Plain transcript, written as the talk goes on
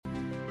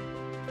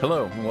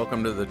Hello, and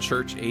welcome to the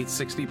Church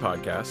 860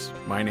 podcast.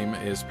 My name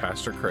is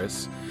Pastor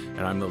Khris,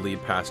 and I'm the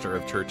lead pastor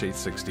of Church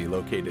 860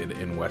 located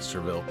in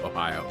Westerville,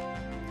 Ohio.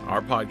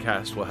 Our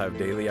podcast will have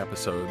daily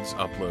episodes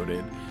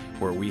uploaded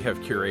where we have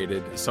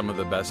curated some of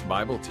the best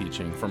Bible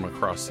teaching from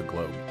across the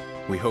globe.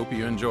 We hope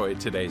you enjoyed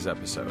today's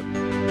episode.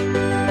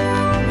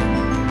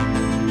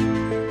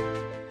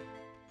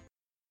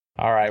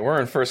 All right,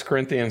 we're in 1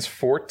 Corinthians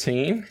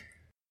 14.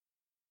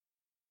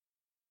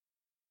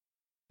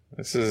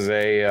 This is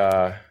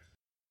a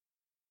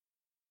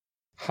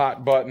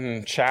hot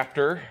button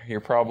chapter. You're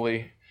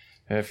probably,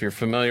 if you're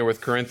familiar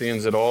with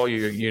Corinthians at all,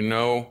 you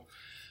know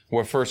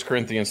what 1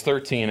 Corinthians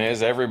 13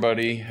 is.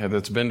 Everybody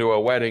that's been to a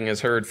wedding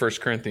has heard 1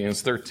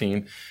 Corinthians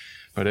 13.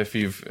 But if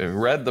you've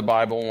read the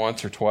Bible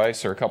once or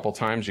twice or a couple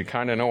times, you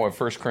kind of know what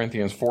 1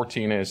 Corinthians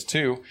 14 is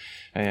too.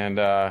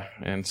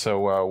 And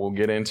so we'll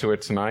get into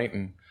it tonight,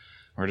 and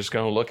we're just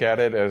going to look at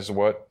it as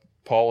what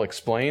Paul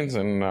explains,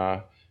 and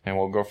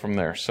we'll go from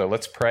there. So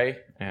let's pray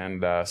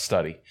and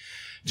study.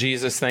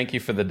 Jesus, thank you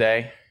for the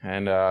day,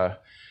 and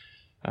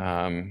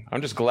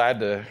I'm just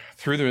glad to,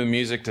 through the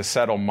music, to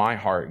settle my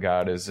heart,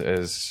 God, as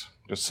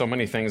just so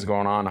many things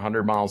going on,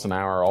 100 miles an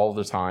hour all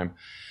the time.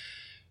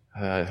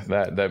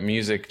 That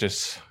music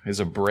just is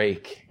a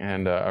break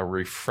and a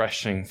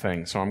refreshing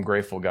thing. So I'm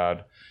grateful,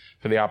 God,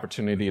 for the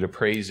opportunity to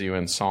praise you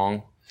in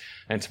song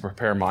and to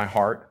prepare my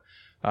heart.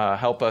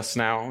 Help us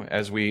now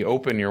as we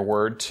open your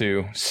word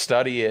to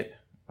study it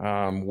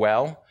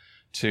well,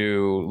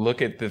 to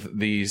look at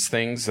these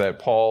things that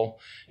Paul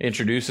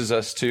introduces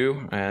us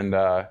to, and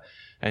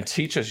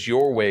teach us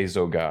your ways,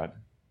 O God.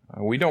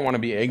 We don't want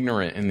to be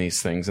ignorant in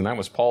these things, and that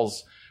was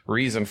Paul's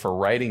reason for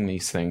writing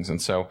these things.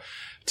 And so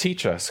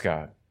teach us,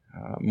 God.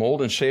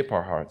 Mold and shape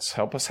our hearts.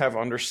 Help us have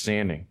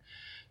understanding.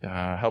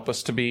 Help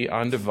us to be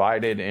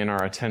undivided in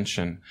our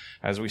attention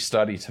as we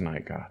study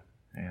tonight, God.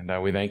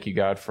 And we thank you,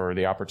 God, for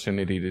the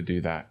opportunity to do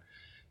that.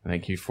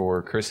 Thank you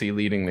for Chrissy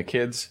leading the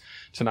kids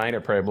tonight. I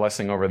pray a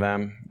blessing over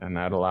them, and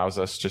that allows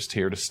us just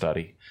here to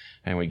study.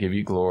 And we give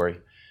you glory.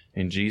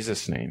 In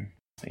Jesus' name,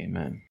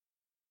 amen.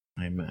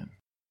 Amen.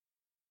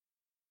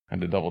 I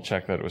had to double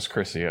check that it was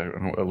Chrissy. I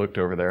looked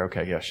over there.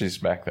 Okay, yeah, she's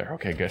back there.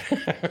 Okay, good.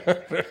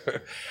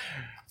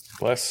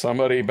 Bless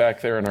somebody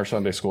back there in our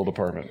Sunday school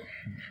department.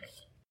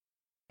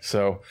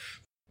 So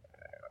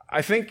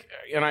I think,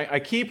 and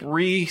I keep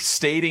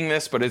restating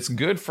this, but it's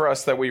good for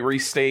us that we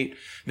restate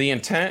the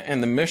intent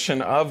and the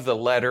mission of the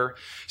letter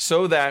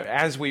so that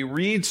as we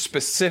read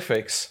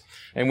specifics,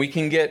 and we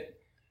can get,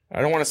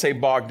 I don't want to say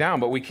bogged down,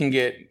 but we can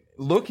get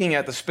looking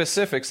at the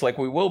specifics like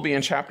we will be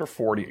in chapter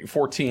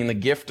 14, the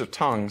gift of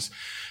tongues,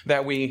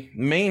 that we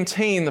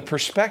maintain the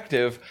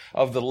perspective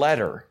of the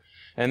letter.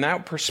 And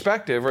that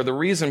perspective, or the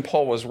reason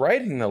Paul was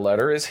writing the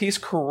letter, is he's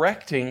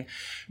correcting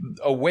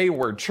a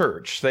wayward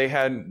church. They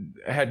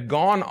had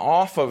gone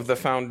off of the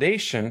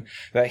foundation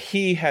that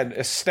he had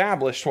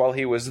established while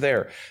he was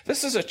there.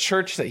 This is a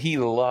church that he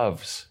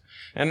loves.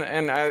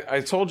 And I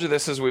told you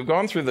this as we've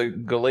gone through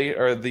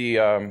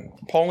the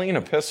Pauline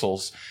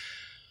epistles.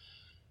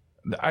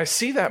 I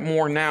see that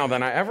more now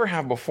than I ever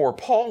have before.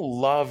 Paul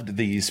loved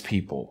these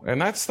people.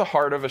 And that's the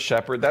heart of a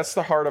shepherd. That's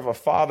the heart of a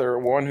father,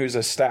 one who's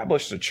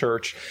established a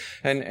church.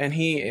 And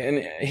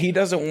he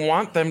doesn't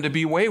want them to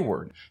be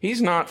wayward.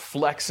 He's not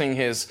flexing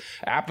his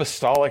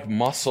apostolic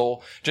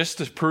muscle just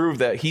to prove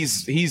that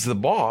he's the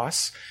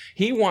boss.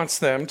 He wants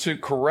them to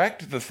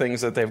correct the things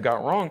that they've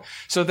got wrong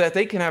so that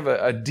they can have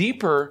a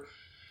deeper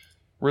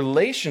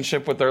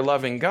relationship with their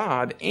loving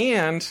God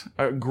and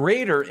a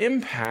greater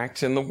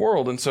impact in the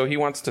world. And so he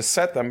wants to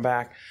set them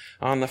back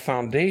on the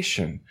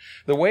foundation.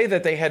 The way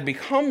that they had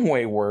become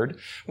wayward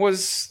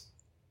was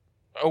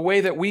a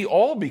way that we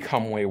all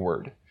become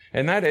wayward.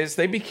 And that is,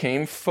 they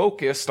became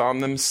focused on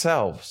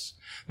themselves.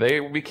 They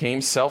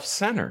became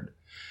self-centered.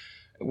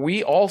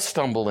 We all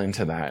stumble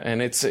into that, and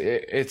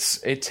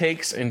it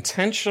takes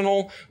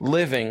intentional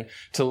living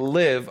to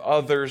live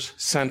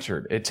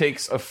others-centered. It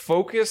takes a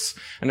focus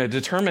and a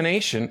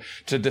determination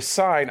to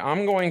decide,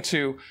 I'm going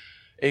to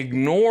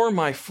ignore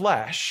my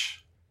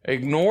flesh,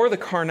 ignore the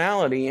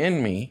carnality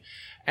in me,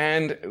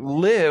 and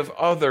live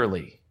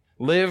otherly.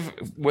 Live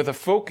with a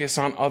focus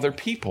on other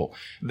people.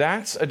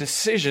 That's a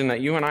decision that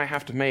you and I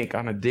have to make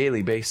on a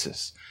daily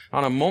basis,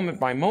 on a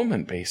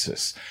moment-by-moment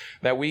basis,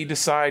 that we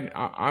decide,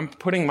 I'm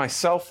putting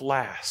myself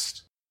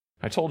last.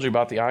 I told you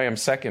about the I Am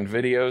Second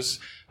videos.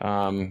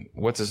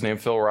 What's his name?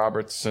 Phil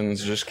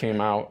Robertson's just came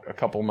out a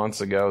couple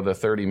months ago, the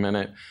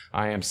 30-minute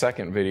I Am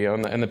Second video.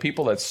 And the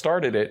people that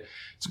started it,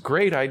 it's a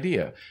great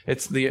idea.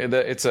 It's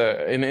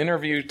an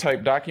interview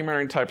type,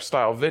 documentary type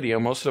style video.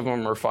 Most of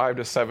them are 5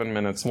 to 7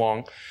 minutes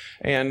long.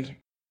 And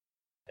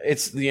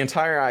it's the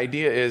entire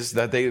idea is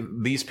that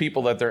these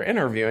people that they're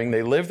interviewing,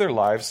 they live their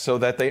lives so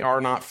that they are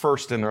not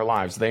first in their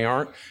lives. They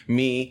aren't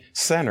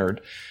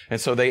me-centered.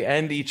 And so they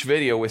end each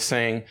video with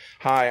saying,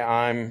 hi,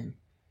 I'm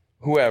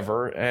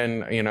whoever.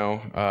 And,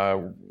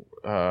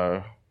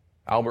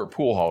 Albert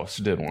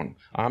Pujols did one.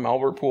 I'm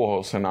Albert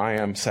Pujols and I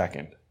am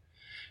second.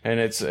 And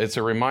it's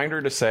a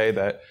reminder to say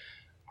that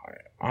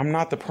I'm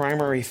not the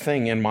primary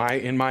thing in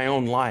my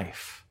own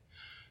life.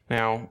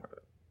 Now,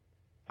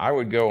 I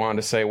would go on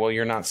to say, well,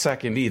 you're not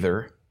second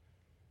either.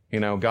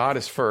 God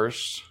is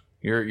first.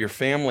 Your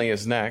family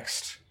is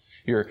next.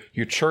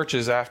 Your church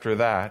is after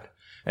that.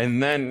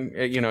 And then,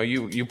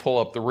 you pull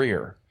up the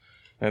rear.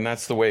 And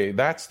that's the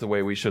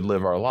way we should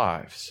live our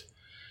lives.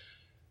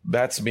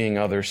 That's being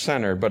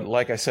other-centered. But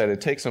like I said,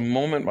 it takes a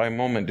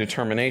moment-by-moment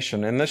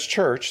determination. And this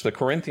church, the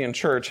Corinthian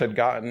church, had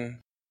gotten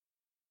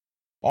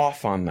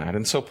off on that.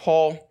 And so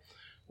Paul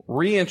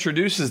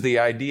reintroduces the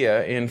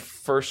idea in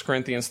 1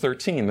 Corinthians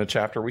 13, the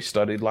chapter we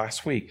studied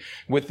last week,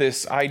 with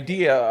this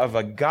idea of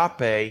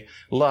agape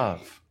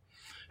love.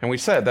 And we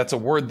said that's a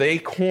word they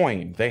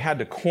coined. They had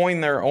to coin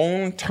their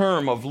own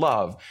term of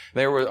love.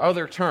 There were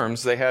other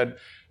terms. They had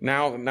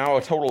now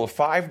a total of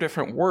 5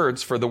 different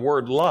words for the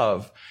word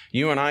love.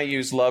 You and I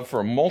use love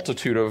for a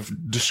multitude of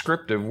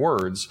descriptive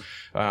words.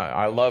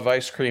 I love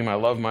ice cream. I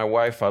love my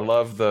wife. I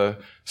love the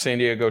San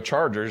Diego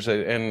Chargers.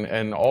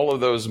 And all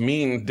of those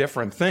mean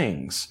different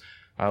things.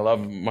 I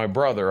love my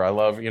brother. I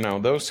love,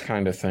 those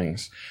kind of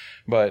things.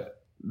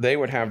 But they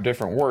would have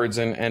different words.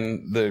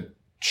 And the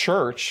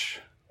church,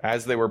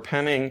 as they were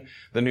penning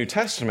the New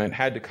Testament,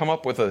 had to come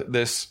up with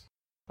this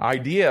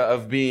idea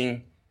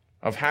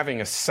of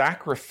having a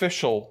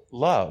sacrificial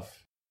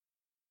love.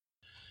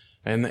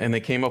 And they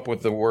came up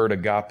with the word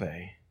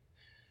agape.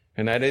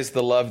 And that is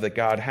the love that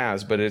God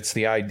has, but it's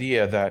the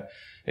idea that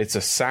it's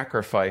a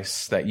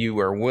sacrifice that you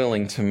are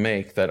willing to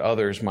make that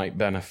others might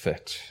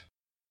benefit.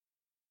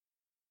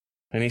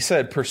 And he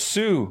said,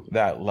 pursue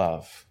that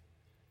love,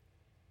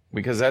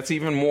 because that's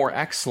even more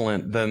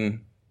excellent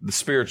than the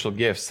spiritual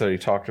gifts that he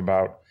talked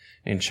about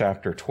in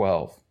chapter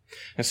 12.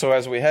 And so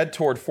as we head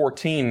toward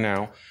 14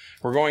 now,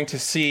 we're going to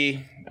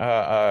see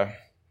a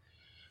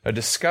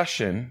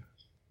discussion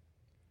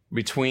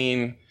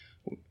between,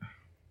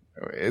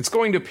 it's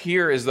going to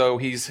appear as though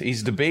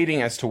he's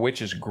debating as to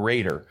which is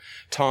greater,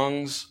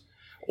 tongues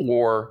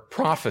or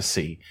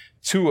prophecy,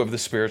 2 of the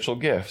spiritual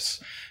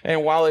gifts.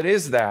 And while it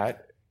is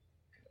that,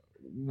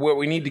 what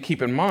we need to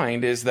keep in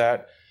mind is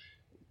that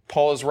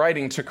Paul is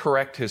writing to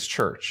correct his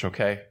church,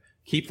 okay?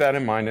 Keep that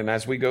in mind, and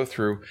as we go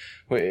through,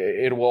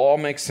 it will all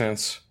make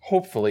sense,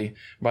 hopefully,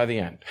 by the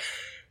end.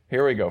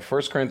 Here we go,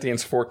 1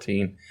 Corinthians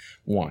 14,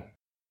 1.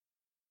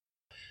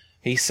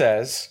 He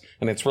says,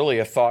 and it's really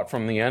a thought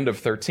from the end of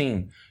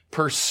 13,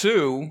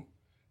 pursue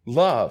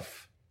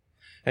love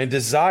and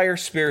desire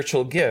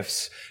spiritual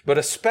gifts, but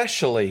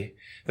especially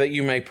that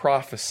you may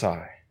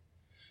prophesy.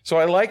 So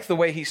I like the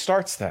way he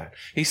starts that.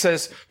 He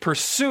says,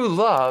 pursue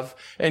love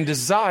and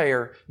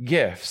desire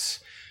gifts.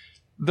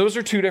 Those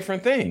are 2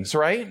 different things,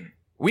 right?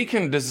 We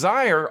can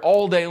desire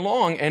all day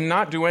long and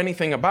not do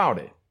anything about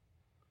it.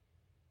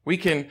 We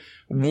can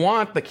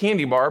want the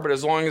candy bar, but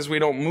as long as we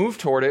don't move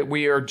toward it,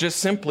 we are just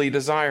simply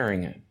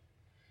desiring it.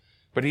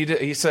 But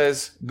he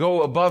says,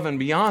 go above and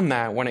beyond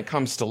that when it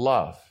comes to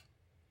love.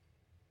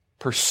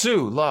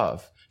 Pursue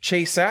love.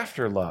 Chase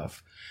after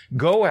love.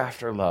 Go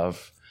after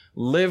love.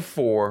 Live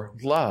for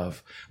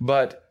love.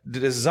 But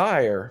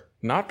desire,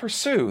 not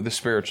pursue the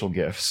spiritual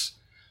gifts.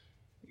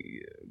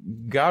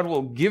 God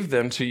will give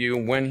them to you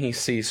when he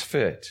sees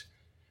fit.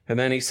 And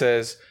then he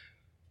says,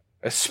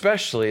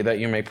 especially that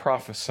you may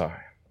prophesy.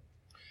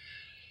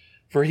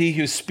 For he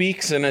who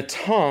speaks in a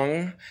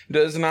tongue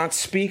does not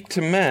speak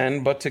to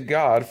men, but to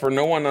God, for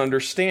no one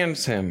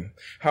understands him.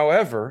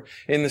 However,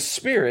 in the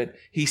Spirit,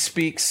 he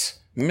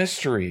speaks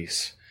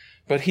mysteries.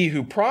 But he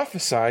who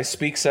prophesies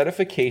speaks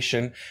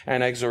edification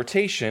and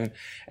exhortation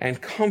and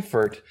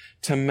comfort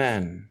to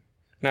men.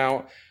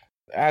 Now,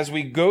 as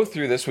we go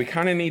through this, we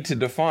kind of need to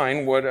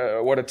define what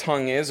a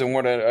tongue is and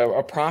what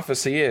a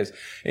prophecy is.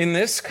 In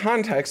this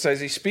context,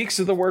 as he speaks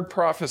of the word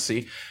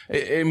prophecy,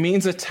 it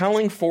means a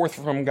telling forth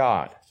from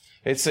God.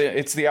 It's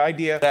the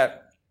idea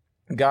that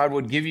God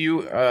would give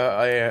you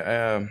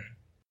a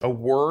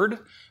word,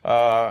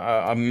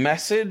 a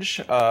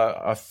message,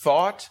 a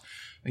thought.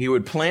 He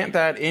would plant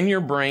that in your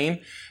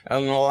brain,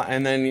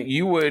 and then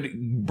you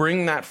would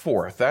bring that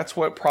forth. That's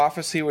what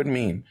prophecy would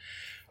mean.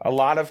 A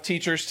lot of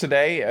teachers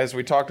today, as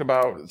we talked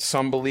about,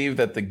 some believe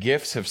that the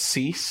gifts have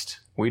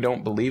ceased. We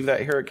don't believe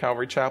that here at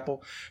Calvary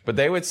Chapel. But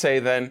they would say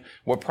then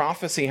what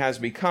prophecy has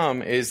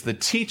become is the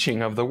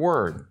teaching of the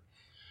word.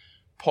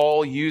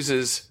 Paul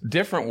uses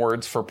different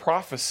words for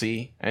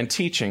prophecy and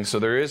teaching, so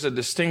there is a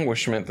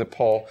distinguishment that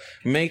Paul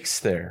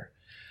makes there.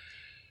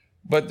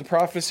 But the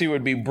prophecy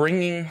would be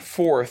bringing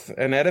forth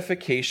an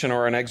edification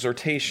or an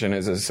exhortation,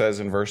 as it says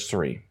in verse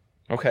 3.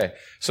 Okay,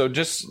 so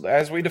just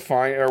as we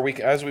define,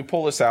 as we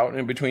pull this out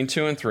in between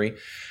 2 and 3,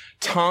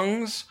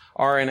 tongues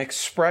are an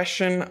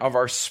expression of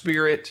our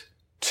spirit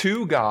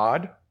to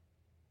God.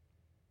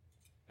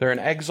 They're an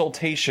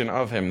exaltation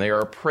of him. They are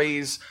a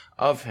praise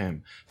of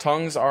him.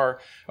 Tongues are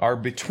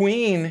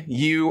between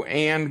you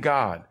and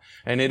God.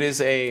 And it is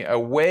a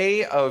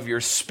way of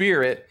your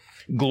spirit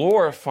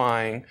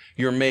glorifying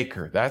your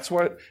maker. That's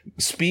what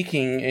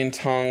speaking in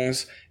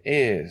tongues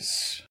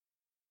is.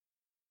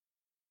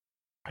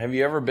 Have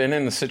you ever been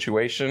in the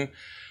situation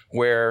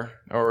where,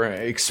 or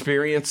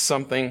experienced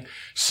something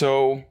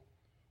so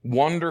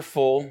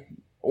wonderful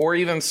or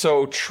even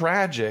so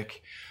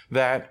tragic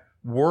that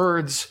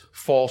words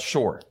fall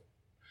short.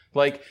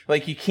 Like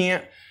you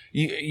can't,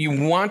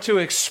 you want to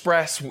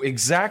express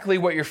exactly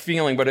what you're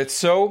feeling, but it's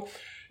so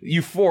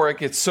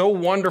euphoric, it's so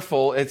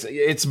wonderful,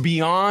 it's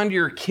beyond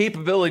your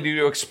capability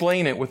to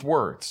explain it with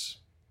words.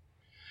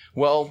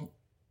 Well,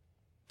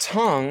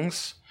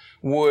 tongues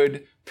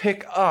would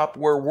pick up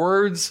where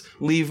words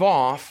leave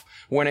off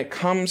when it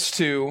comes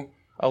to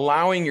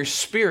allowing your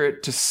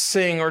spirit to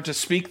sing or to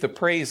speak the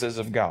praises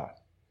of God.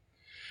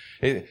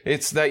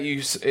 It's that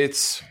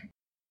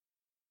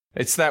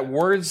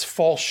words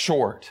fall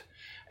short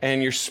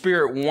and your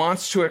spirit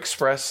wants to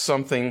express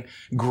something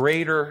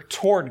greater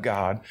toward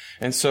God.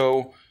 And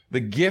so the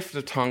gift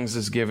of tongues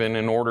is given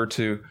in order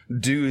to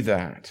do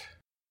that.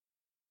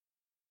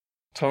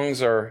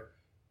 Tongues are,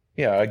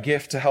 a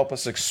gift to help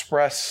us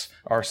express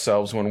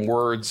ourselves when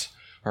words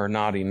are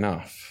not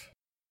enough.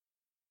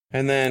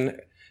 And then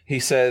he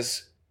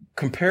says,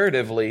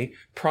 comparatively,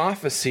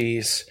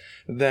 prophecies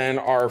then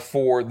are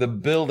for the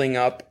building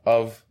up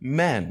of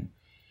men.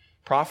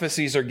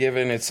 Prophecies are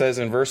given, it says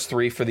in verse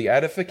 3, for the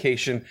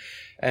edification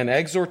and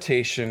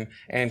exhortation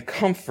and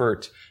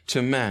comfort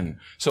to men.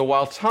 So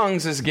while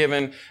tongues is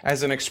given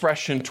as an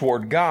expression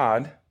toward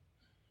God,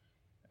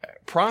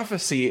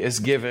 prophecy is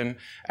given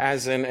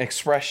as an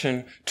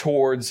expression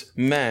towards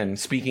men,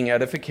 speaking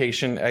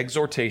edification,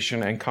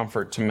 exhortation, and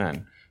comfort to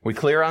men. We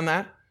clear on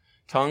that?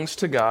 Tongues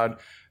to God,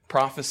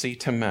 prophecy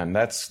to men.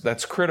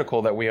 That's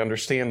critical that we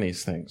understand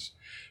these things.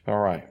 All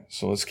right,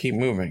 so let's keep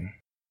moving.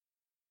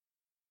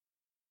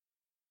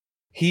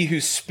 He who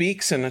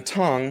speaks in a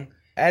tongue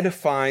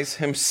edifies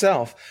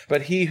himself,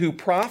 but he who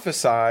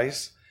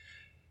prophesies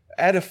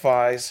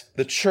edifies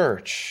the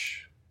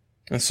church.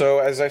 And so,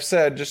 as I've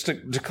said, just to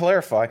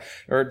clarify,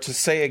 or to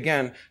say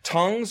again,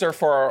 tongues are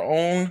for our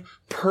own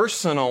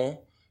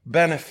personal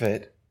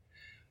benefit.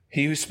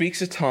 He who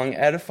speaks a tongue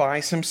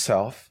edifies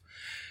himself.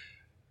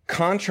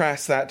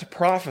 Contrast that to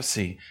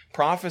prophecy.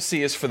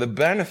 Prophecy is for the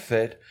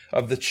benefit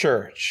of the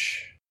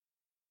church.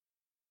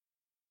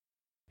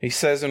 He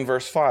says in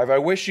verse 5, I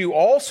wish you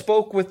all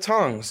spoke with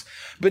tongues,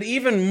 but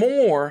even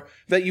more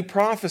that you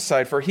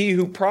prophesied, for he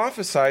who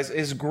prophesies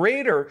is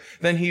greater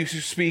than he who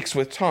speaks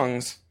with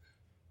tongues,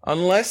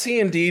 unless he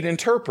indeed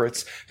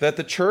interprets, that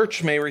the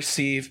church may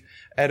receive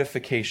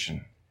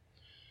edification.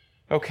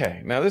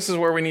 Okay, now this is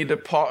where we need to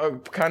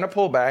kind of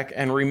pull back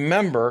and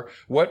remember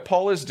what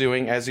Paul is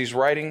doing as he's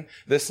writing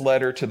this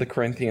letter to the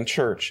Corinthian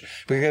church,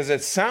 because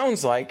it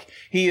sounds like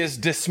he is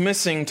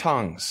dismissing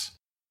tongues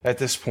at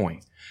this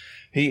point.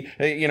 It's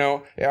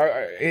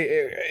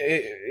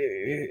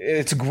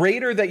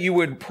greater that you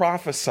would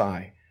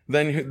prophesy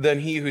than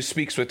he who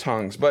speaks with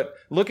tongues. But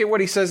look at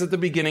what he says at the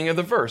beginning of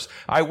the verse.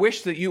 I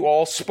wish that you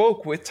all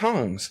spoke with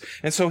tongues.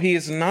 And so he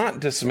is not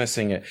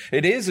dismissing it.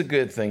 It is a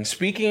good thing.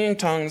 Speaking in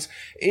tongues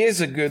is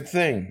a good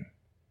thing.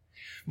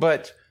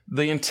 But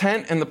the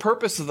intent and the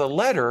purpose of the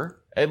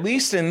letter, at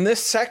least in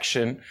this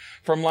section,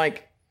 from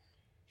like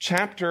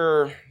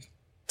chapter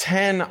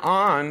 10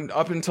 on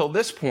up until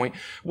this point,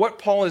 what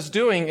Paul is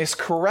doing is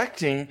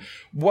correcting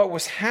what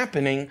was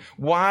happening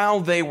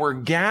while they were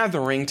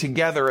gathering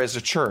together as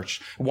a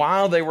church,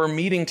 while they were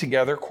meeting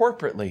together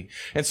corporately.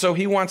 And so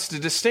he wants to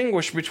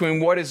distinguish between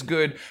what is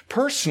good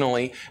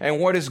personally and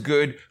what is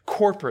good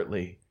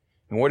corporately.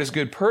 And what is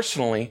good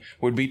personally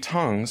would be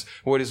tongues.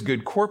 What is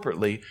good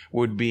corporately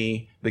would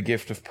be the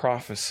gift of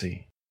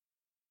prophecy.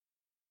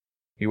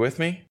 You with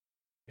me?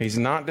 He's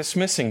not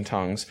dismissing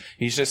tongues.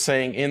 He's just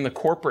saying in the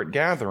corporate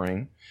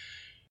gathering,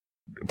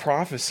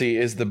 prophecy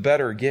is the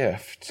better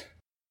gift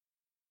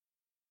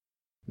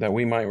that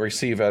we might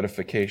receive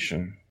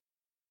edification.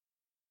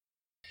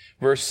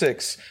 Verse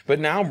 6, but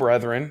now,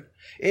 brethren,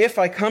 if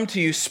I come to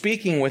you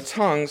speaking with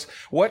tongues,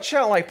 what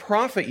shall I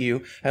profit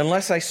you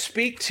unless I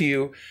speak to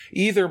you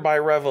either by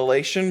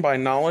revelation, by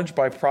knowledge,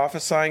 by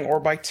prophesying, or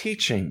by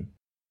teaching?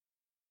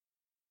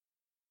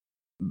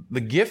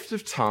 The gift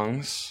of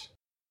tongues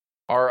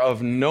are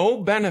of no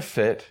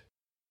benefit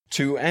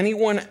to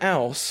anyone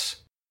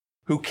else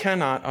who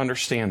cannot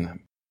understand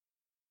them.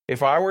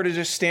 If I were to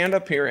just stand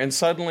up here and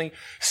suddenly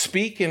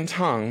speak in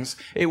tongues,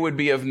 it would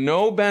be of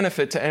no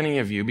benefit to any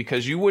of you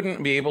because you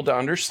wouldn't be able to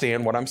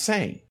understand what I'm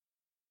saying.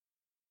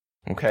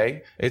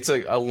 Okay? It's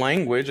a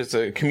language, it's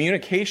a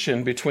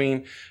communication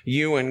between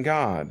you and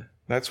God.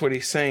 That's what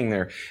he's saying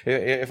there.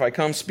 If I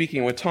come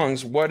speaking with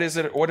tongues, what does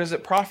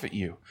it profit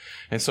you?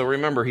 And so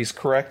remember, he's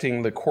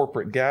correcting the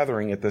corporate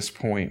gathering at this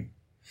point.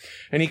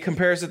 And he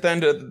compares it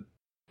then to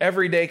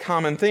everyday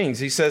common things.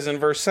 He says in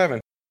verse 7,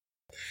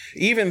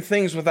 even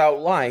things without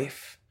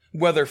life,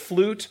 whether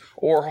flute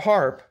or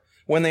harp,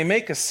 when they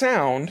make a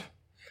sound,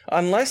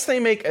 unless they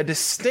make a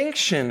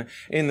distinction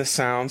in the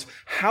sounds,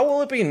 how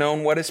will it be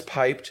known what is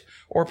piped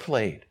or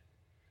played?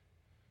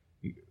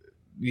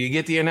 You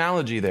get the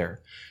analogy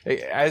there.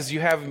 As you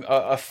have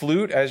a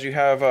flute, as you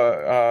have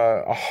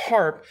a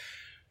harp,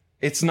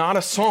 it's not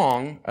a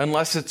song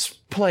unless it's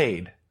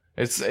played.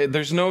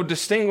 There's no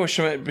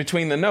distinguishment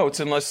between the notes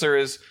unless there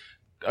is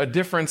a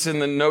difference in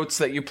the notes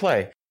that you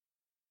play.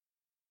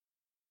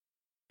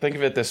 Think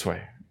of it this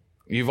way.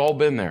 You've all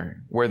been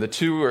there, where the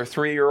 2 or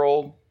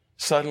 3-year-old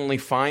suddenly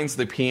finds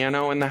the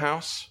piano in the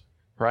house,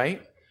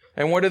 right?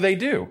 And what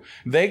do?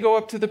 They go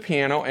up to the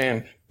piano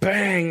and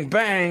bang,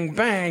 bang,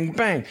 bang,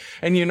 bang.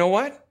 And you know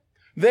what?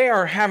 They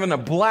are having a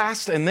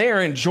blast and they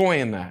are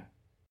enjoying that.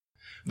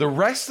 The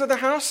rest of the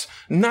house,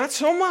 not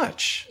so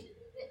much,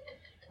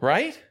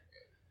 right?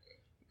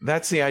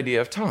 That's the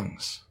idea of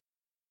tongues.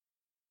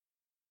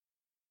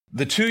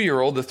 The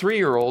 2-year-old, the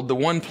 3-year-old, the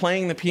one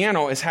playing the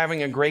piano is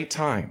having a great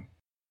time,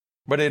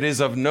 but it is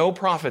of no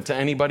profit to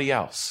anybody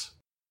else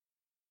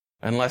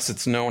unless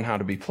it's known how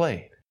to be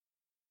played.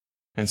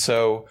 And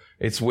so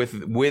it's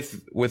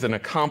with an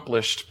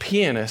accomplished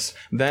pianist,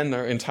 then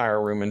the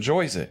entire room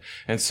enjoys it.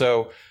 And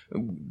so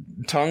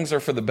tongues are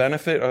for the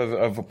benefit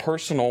of a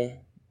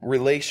personal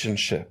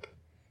relationship.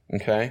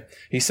 Okay?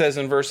 He says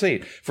in verse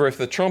 8, "For if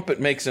the trumpet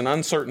makes an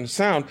uncertain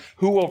sound,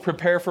 who will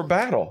prepare for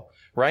battle?"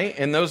 Right?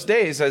 In those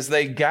days, as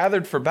they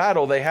gathered for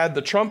battle, they had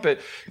the trumpet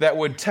that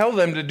would tell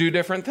them to do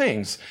different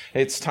things.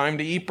 It's time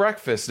to eat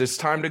breakfast. It's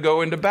time to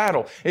go into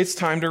battle. It's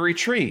time to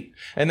retreat.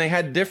 And they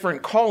had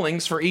different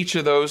callings for each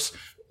of those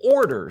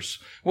orders.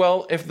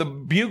 Well, if the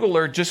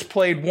bugler just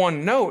played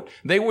one note,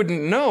 they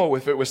wouldn't know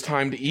if it was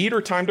time to eat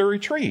or time to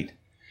retreat.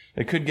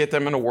 It could get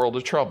them in a world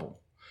of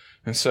trouble.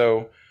 And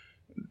so,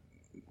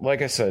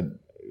 like I said,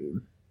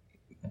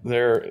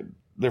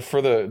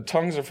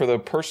 tongues are for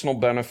the personal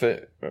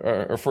benefit,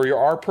 or for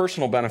our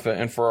personal benefit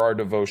and for our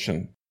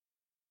devotion.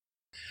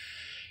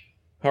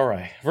 All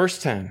right,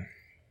 verse 10.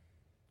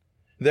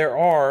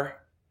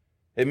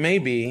 It may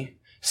be,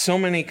 so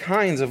many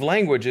kinds of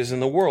languages in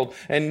the world,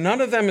 and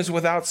none of them is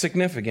without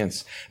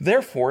significance.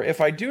 Therefore, if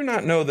I do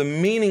not know the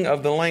meaning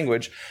of the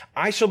language,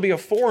 I shall be a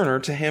foreigner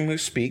to him who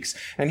speaks,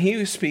 and he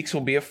who speaks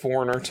will be a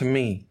foreigner to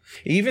me.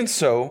 Even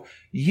so,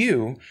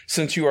 you,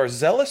 since you are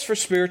zealous for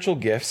spiritual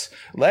gifts,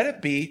 let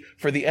it be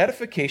for the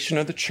edification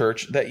of the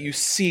church that you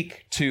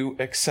seek to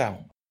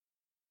excel.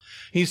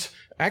 He's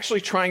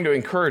actually trying to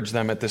encourage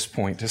them at this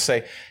point to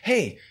say,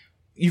 hey,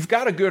 you've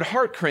got a good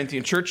heart,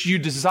 Corinthian church. You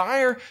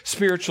desire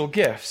spiritual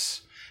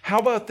gifts. How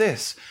about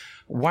this?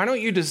 Why don't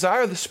you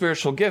desire the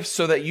spiritual gifts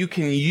so that you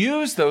can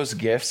use those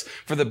gifts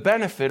for the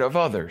benefit of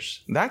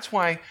others? That's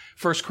why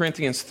 1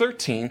 Corinthians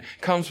 13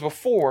 comes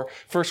before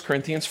 1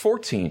 Corinthians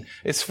 14.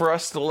 It's for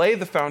us to lay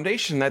the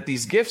foundation that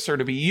these gifts are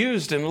to be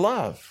used in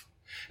love.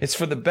 It's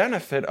for the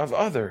benefit of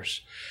others.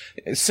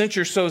 Since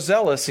you're so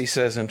zealous, he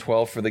says in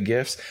 12, for the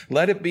gifts,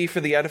 let it be for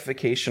the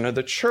edification of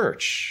the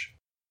church.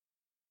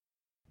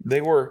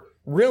 They were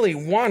really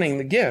wanting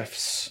the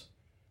gifts.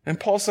 And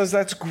Paul says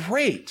that's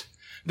great.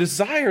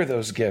 Desire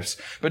those gifts,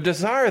 but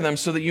desire them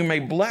so that you may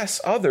bless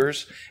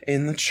others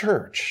in the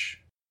church.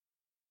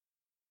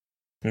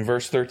 In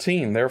verse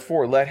 13,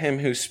 therefore, let him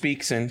who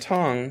speaks in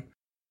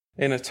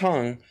a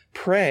tongue,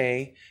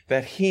 pray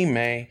that he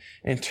may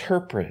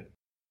interpret.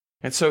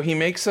 And so he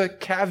makes a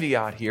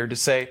caveat here to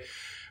say,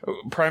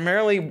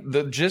 primarily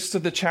the gist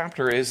of the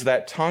chapter is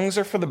that tongues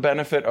are for the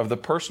benefit of the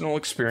personal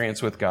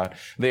experience with God.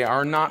 They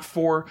are not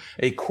for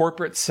a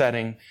corporate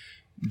setting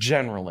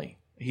generally.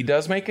 He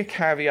does make a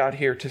caveat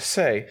here to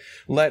say,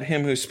 let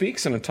him who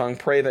speaks in a tongue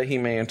pray that he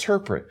may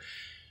interpret.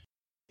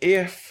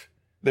 If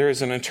there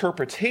is an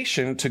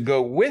interpretation to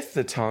go with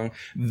the tongue,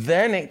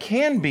 then it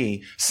can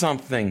be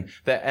something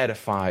that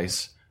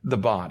edifies the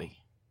body.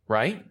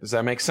 Right? Does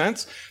that make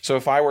sense? So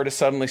if I were to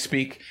suddenly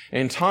speak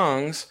in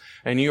tongues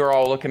and you're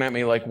all looking at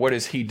me like, what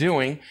is he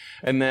doing?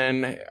 And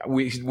then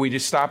we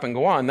just stop and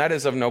go on. That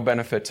is of no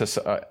benefit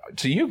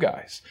to you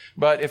guys.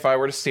 But if I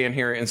were to stand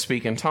here and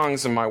speak in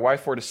tongues and my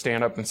wife were to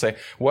stand up and say,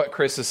 what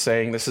Khris is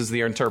saying, this is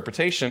the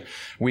interpretation.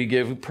 We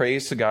give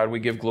praise to God.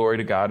 We give glory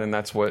to God. And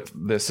that's what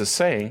this is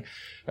saying.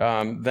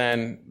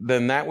 Then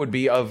that would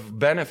be of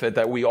benefit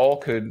that we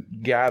all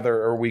could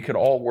gather or we could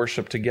all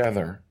worship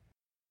together.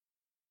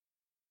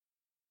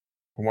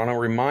 I want to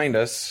remind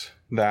us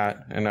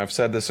that, and I've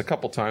said this a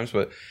couple times,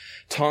 but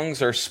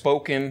tongues are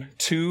spoken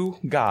to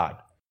God.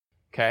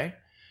 Okay?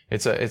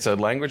 It's a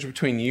language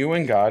between you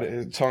and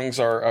God. Tongues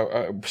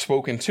are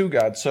spoken to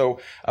God.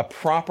 So a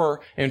proper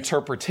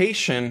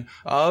interpretation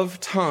of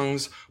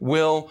tongues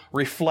will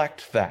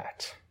reflect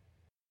that.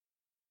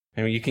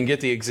 And you can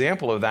get the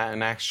example of that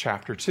in Acts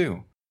chapter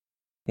 2.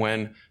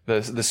 When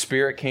the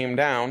Spirit came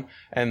down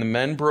and the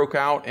men broke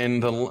out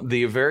in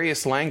the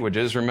various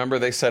languages. Remember,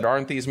 they said,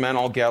 aren't these men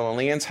all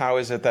Galileans? How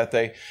is it that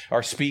they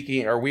are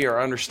speaking, or we are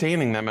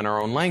understanding them in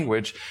our own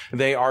language?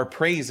 They are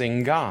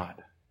praising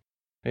God.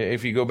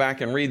 If you go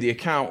back and read the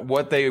account,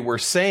 what they were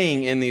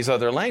saying in these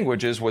other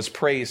languages was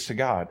praise to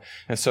God.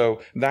 And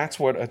so that's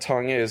what a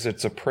tongue is.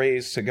 It's a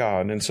praise to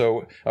God. And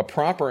so a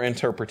proper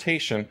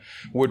interpretation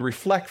would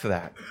reflect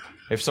that.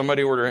 If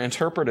somebody were to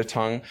interpret a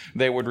tongue,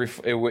 it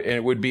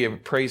would be a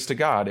praise to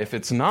God. If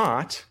it's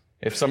not,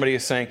 if somebody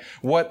is saying,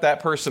 what that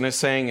person is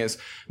saying is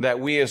that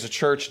we as a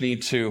church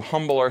need to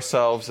humble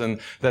ourselves and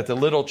that the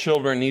little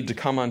children need to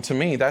come unto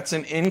me, that's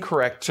an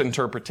incorrect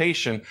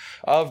interpretation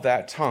of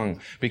that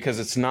tongue because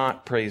it's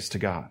not praise to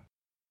God.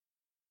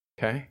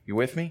 Okay? You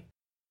with me?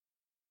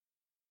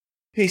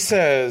 He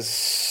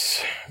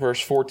says, verse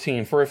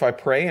 14, for if I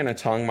pray in a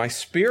tongue, my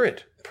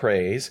spirit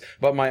prays,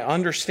 but my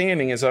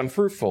understanding is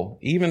unfruitful.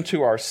 Even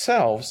to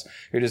ourselves,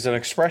 it is an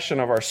expression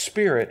of our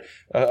spirit.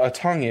 A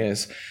tongue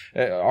is.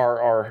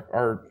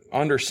 Our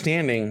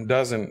understanding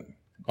doesn't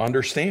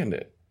understand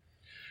it.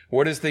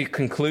 What is the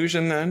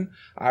conclusion then?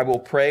 I will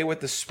pray with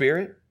the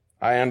Spirit,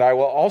 and I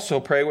will also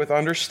pray with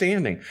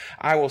understanding.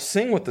 I will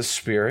sing with the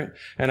Spirit,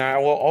 and I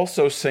will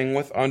also sing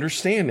with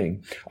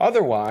understanding.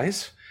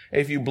 Otherwise,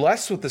 if you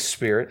bless with the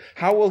Spirit,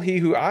 how will he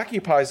who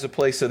occupies the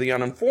place of the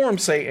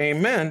uninformed say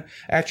amen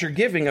at your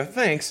giving of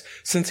thanks,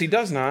 since he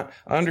does not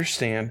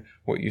understand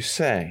what you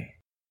say?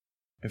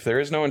 If there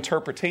is no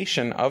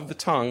interpretation of the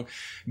tongue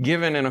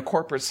given in a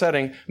corporate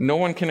setting, no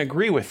one can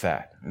agree with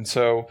that. And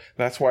so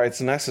that's why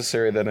it's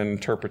necessary that an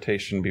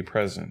interpretation be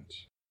present.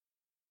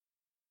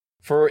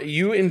 For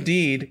you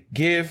indeed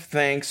give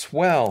thanks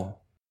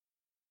well,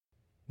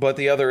 but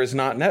the other is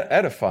not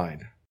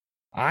edified.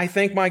 I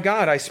thank my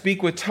God, I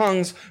speak with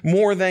tongues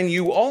more than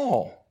you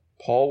all.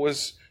 Paul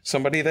was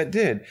somebody that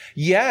did.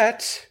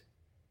 Yet,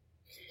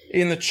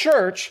 in the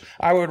church,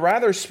 I would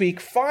rather speak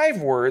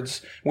 5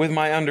 words with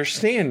my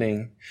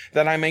understanding,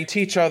 that I may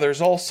teach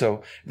others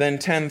also, than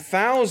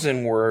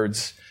 10,000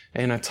 words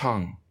in a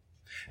tongue.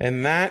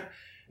 And that,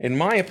 in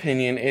my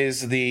opinion,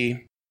 is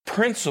the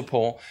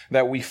principle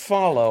that we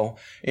follow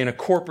in a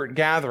corporate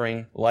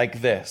gathering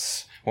like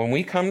this. When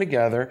we come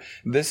together,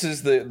 this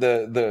is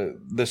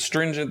the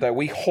stringent that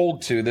we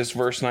hold to, this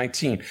verse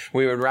 19.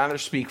 We would rather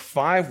speak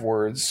 5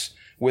 words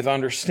with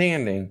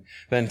understanding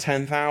than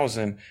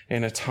 10,000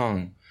 in a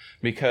tongue,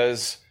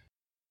 because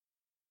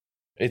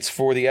it's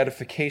for the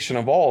edification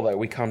of all that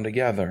we come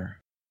together.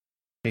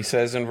 He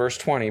says in verse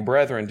 20,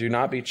 brethren, do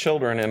not be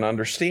children in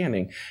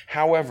understanding.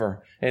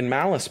 However, in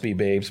malice be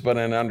babes, but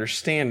in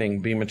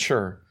understanding be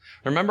mature.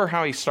 Remember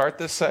how he started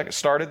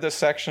this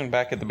section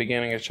back at the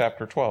beginning of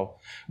chapter 12.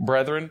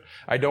 Brethren,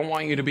 I don't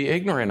want you to be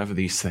ignorant of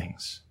these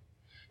things.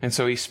 And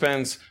so he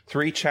spends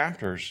 3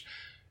 chapters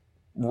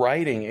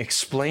writing,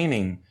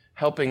 explaining,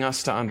 helping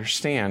us to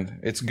understand.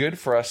 It's good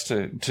for us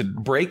to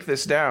break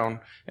this down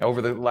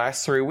over the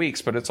last 3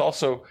 weeks, but it's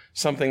also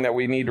something that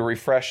we need to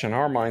refresh in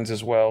our minds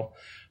as well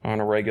on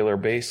a regular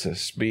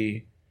basis.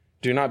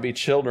 Do not be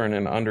children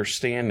in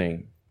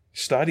understanding.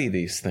 Study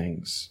these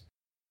things.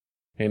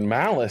 In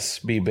malice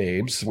be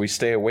babes. We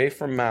stay away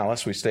from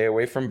malice. We stay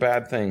away from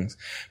bad things.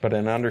 But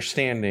in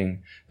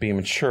understanding, be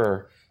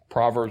mature.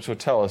 Proverbs would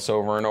tell us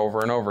over and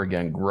over and over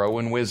again, grow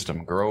in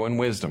wisdom, grow in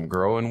wisdom,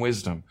 grow in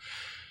wisdom.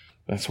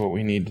 That's what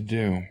we need to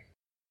do.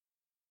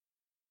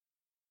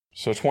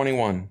 So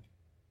 21.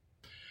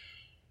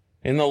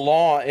 In the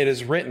law it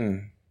is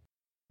written,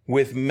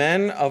 with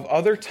men of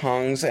other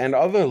tongues and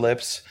other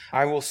lips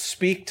I will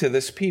speak to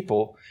this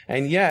people,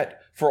 and yet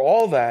for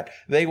all that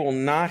they will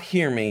not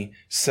hear me,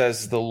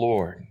 says the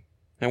Lord.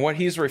 And what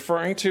he's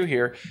referring to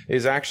here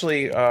is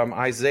actually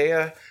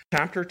Isaiah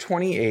chapter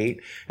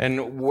 28.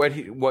 And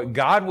what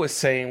God was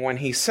saying when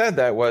he said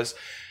that was,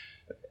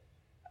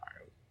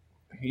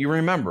 you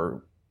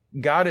remember,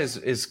 God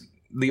is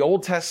the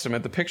Old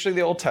Testament, the picture of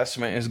the Old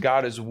Testament is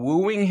God is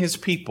wooing his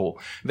people.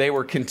 They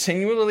were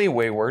continually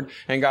wayward,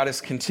 and God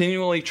is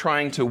continually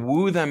trying to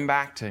woo them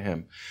back to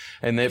him.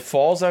 And it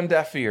falls on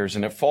deaf ears,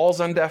 and it falls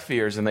on deaf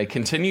ears, and they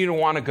continue to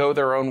want to go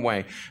their own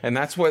way. And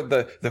that's what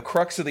the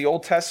crux of the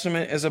Old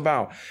Testament is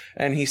about.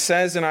 And he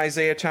says in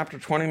Isaiah chapter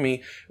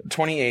 28,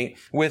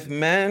 with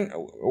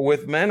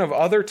men of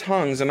other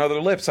tongues and other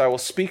lips, I will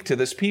speak to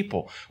this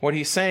people. What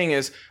he's saying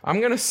is, I'm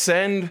going to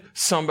send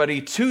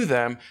somebody to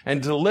them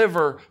and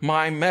deliver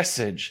my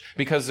message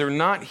because they're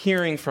not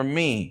hearing from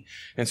me.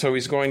 And so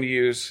he's going to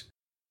use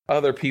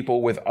other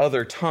people with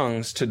other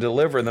tongues to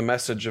deliver the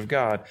message of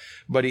God.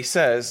 But he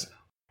says,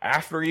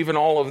 after even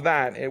all of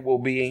that, it will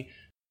be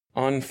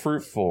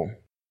unfruitful.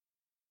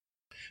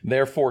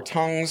 Therefore,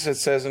 tongues, it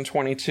says in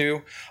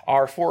 22,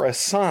 are for a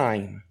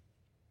sign,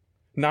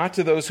 not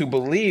to those who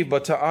believe,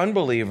 but to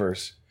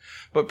unbelievers.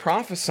 But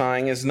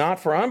prophesying is not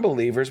for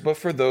unbelievers, but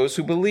for those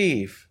who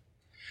believe.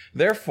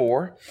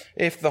 Therefore,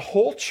 if the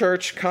whole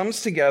church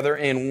comes together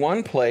in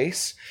one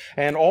place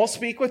and all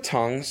speak with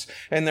tongues,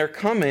 and there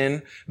come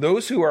in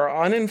those who are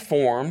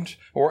uninformed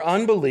or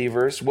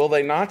unbelievers, will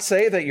they not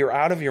say that you're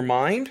out of your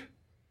mind?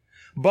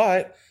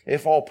 But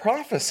if all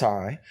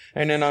prophesy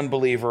and an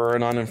unbeliever or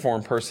an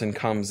uninformed person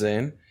comes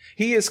in,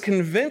 he is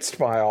convinced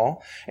by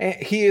all, and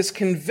he is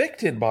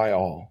convicted by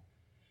all.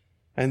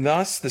 And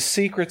thus the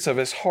secrets of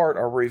his heart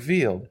are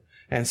revealed.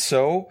 And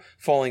so,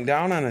 falling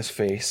down on his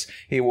face,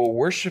 he will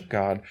worship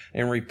God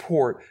and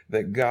report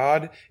that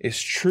God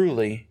is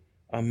truly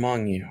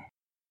among you.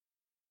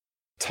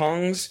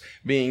 Tongues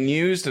being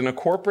used in a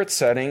corporate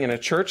setting, in a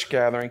church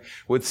gathering,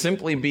 would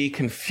simply be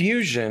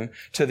confusion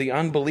to the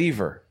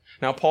unbeliever.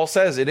 Now, Paul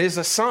says it is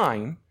a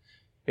sign.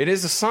 It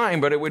is a sign,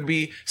 but it would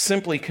be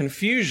simply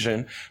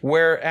confusion,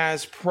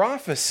 whereas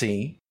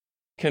prophecy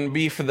can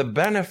be for the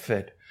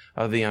benefit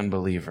of the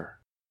unbeliever.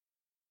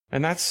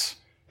 And that's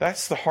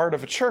That's the heart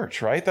of a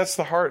church, right? That's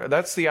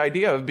the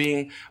idea of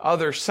being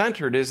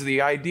other-centered, is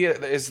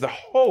the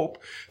hope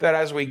that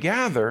as we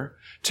gather,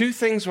 two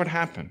things would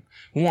happen.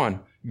 One,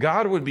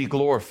 God would be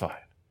glorified.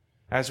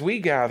 As we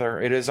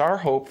gather, it is our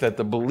hope that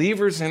the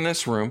believers in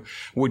this room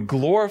would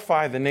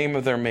glorify the name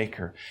of their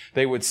Maker.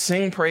 They would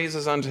sing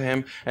praises unto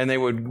Him, and they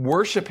would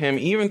worship Him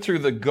even through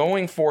the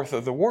going forth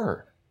of the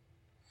Word.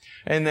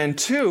 And then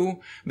two,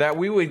 that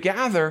we would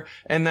gather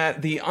and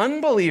that the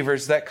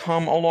unbelievers that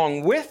come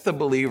along with the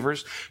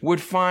believers would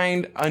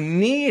find a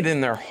need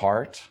in their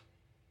heart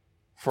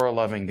for a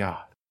loving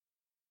God.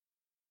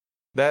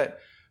 That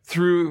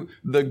through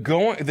the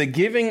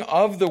giving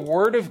of the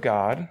Word of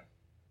God,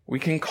 we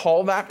can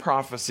call that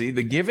prophecy,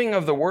 the giving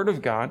of the Word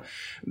of God,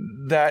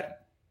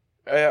 that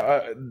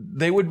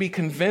they would be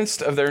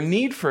convinced of their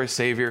need for a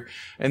Savior,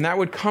 and that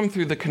would come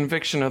through the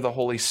conviction of the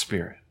Holy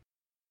Spirit.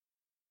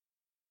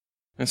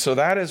 And so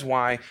that is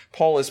why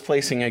Paul is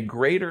placing a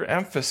greater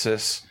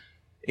emphasis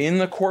in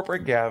the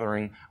corporate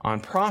gathering on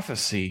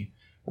prophecy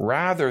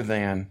rather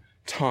than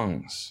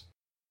tongues.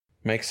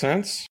 Make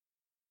sense?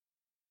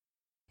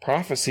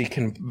 Prophecy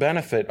can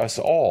benefit us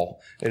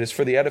all. It is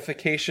for the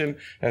edification,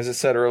 as it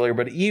said earlier,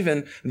 but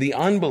even the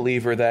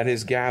unbeliever that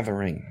is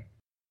gathering.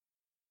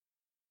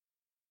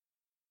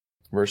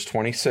 Verse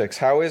 26,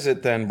 how is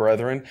it then,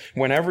 brethren,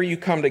 whenever you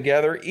come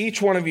together,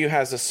 each one of you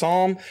has a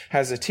psalm,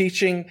 has a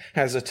teaching,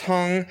 has a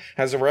tongue,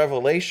 has a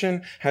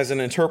revelation, has an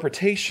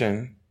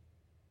interpretation.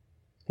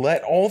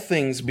 Let all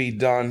things be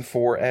done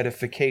for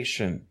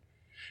edification.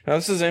 Now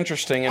this is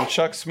interesting, and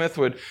Chuck Smith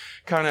would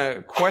kind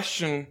of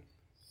question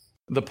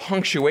the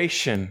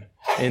punctuation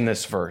in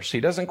this verse. He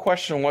doesn't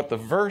question what the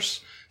verse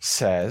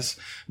says,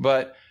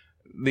 but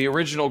the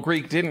original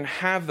Greek didn't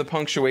have the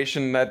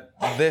punctuation that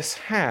this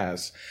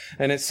has.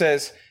 And it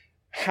says,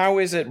 how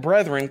is it,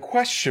 brethren, ?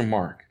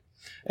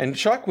 And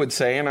Chuck would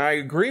say, and I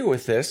agree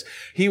with this,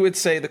 he would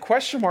say the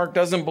question mark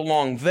doesn't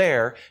belong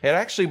there. It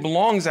actually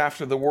belongs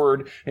after the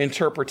word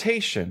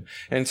interpretation.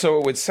 And so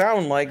it would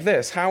sound like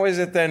this. How is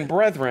it then,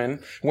 brethren,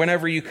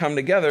 whenever you come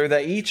together,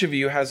 that each of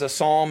you has a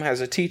psalm,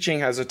 has a teaching,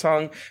 has a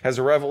tongue, has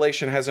a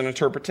revelation, has an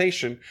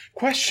interpretation? ?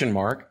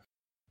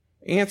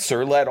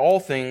 Answer, let all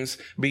things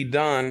be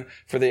done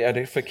for the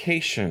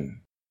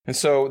edification. And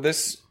so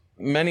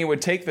many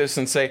would take this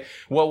and say,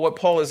 well, what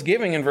Paul is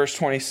giving in verse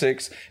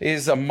 26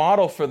 is a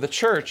model for the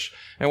church.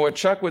 And what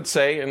Chuck would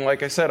say, and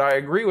like I said, I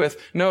agree with,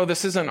 no,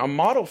 this isn't a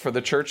model for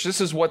the church.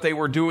 This is what they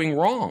were doing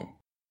wrong.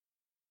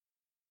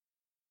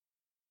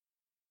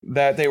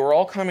 That they were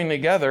all coming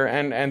together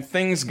and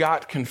things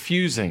got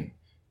confusing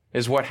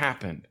is what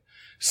happened.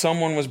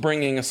 Someone was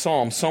bringing a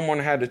psalm. Someone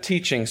had a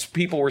teaching.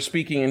 People were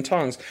speaking in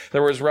tongues.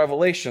 There was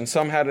revelation.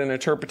 Some had an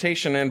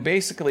interpretation. And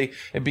basically,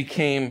 it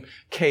became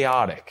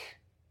chaotic.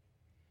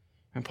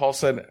 And Paul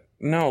said,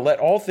 no, let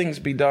all things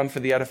be done for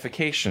the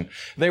edification.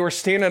 They were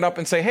standing up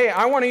and say, hey,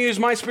 I want to use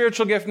my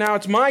spiritual gift now.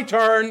 It's my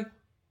turn.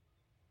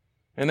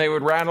 And they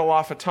would rattle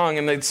off a tongue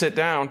and they'd sit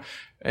down.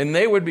 And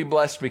they would be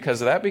blessed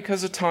because of that,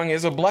 because a tongue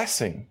is a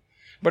blessing.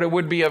 But it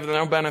would be of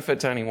no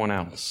benefit to anyone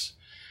else.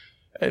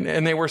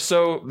 And they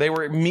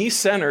were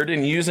me-centered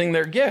in using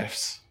their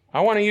gifts.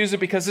 I want to use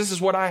it because this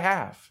is what I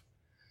have,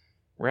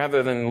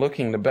 rather than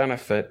looking to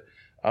benefit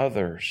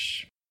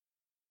others.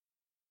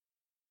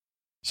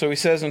 So he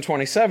says in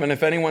 27,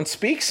 if anyone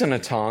speaks in a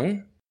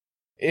tongue,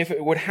 if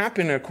it would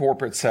happen in a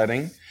corporate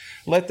setting,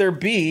 let there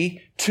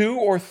be two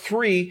or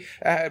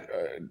at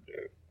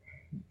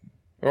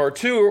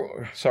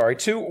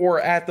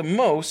the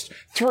most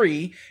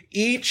three,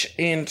 each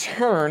in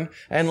turn,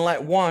 and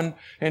let one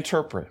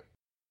interpret.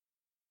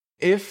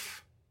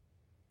 If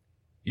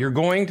you're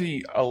going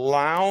to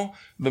allow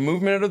the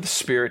movement of the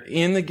Spirit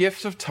in the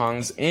gift of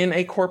tongues in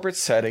a corporate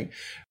setting,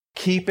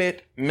 keep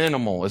it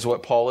minimal, is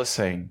what Paul is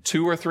saying.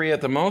 2 or 3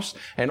 at the most,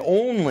 and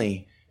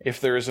only if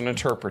there is an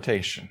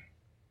interpretation.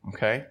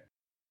 Okay?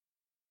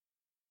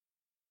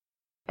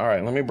 All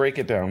right, let me break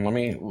it down. Let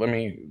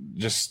me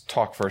just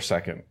talk for a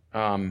second.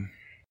 I'm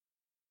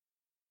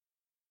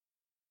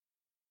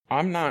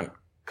not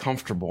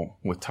comfortable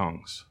with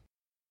tongues.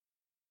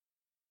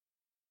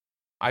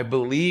 I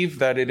believe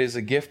that it is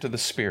a gift of the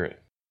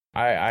Spirit.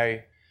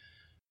 And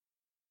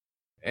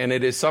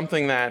it is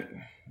something that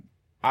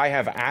I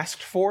have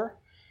asked for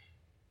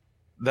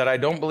that I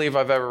don't believe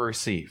I've ever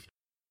received.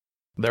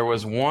 There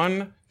was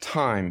one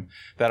time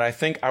that I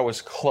think I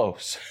was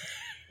close,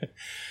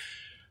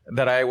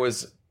 that I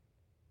was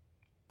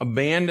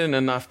abandoned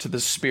enough to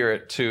the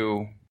Spirit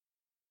to,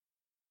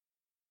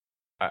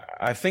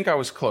 I think I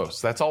was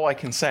close. That's all I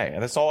can say.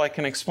 That's all I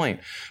can explain.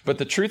 But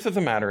the truth of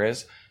the matter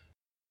is,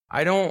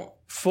 I don't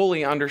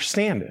fully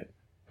understand it.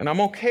 And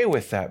I'm okay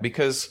with that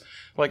because,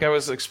 like I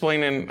was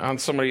explaining on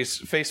somebody's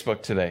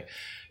Facebook today,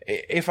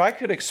 if I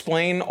could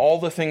explain all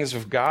the things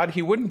of God,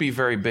 He wouldn't be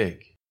very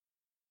big.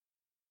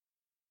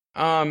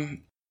 My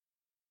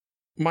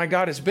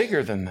God is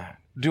bigger than that.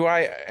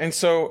 And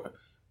so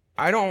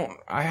I don't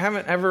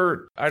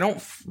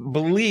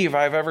believe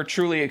I've ever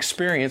truly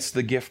experienced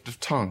the gift of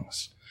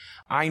tongues.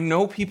 I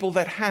know people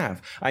that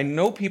have. I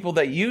know people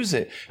that use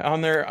it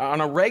on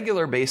a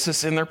regular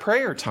basis in their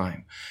prayer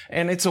time.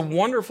 And it's a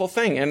wonderful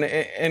thing.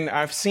 And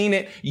I've seen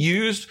it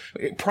used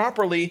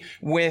properly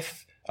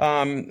with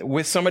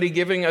somebody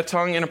giving a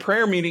tongue in a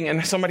prayer meeting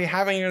and somebody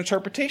having an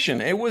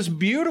interpretation. It was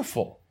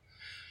beautiful.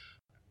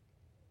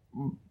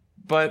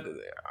 But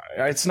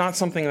it's not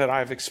something that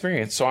I've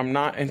experienced, so I'm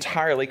not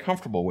entirely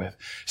comfortable with.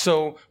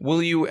 So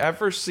will you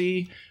ever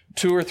see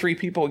 2 or 3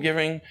 people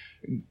giving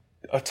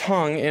a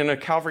tongue in a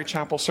Calvary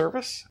Chapel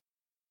service?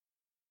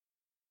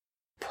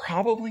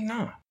 Probably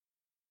not.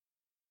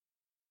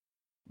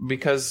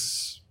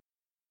 Because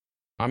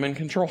I'm in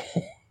control.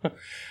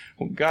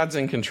 God's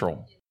in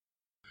control.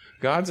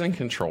 God's in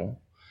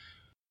control.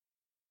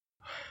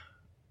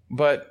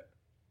 But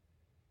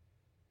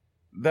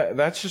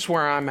that's just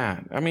where I'm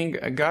at. I mean,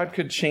 God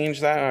could change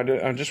that.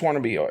 I just want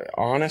to be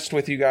honest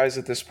with you guys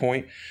at this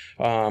point.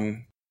 The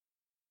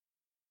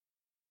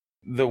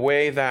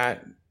way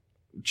that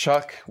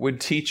Chuck would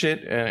teach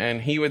it,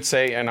 and he would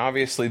say, and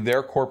obviously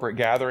their corporate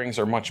gatherings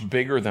are much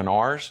bigger than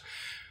ours.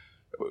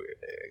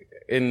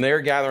 In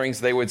their gatherings,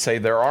 they would say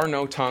there are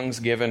no tongues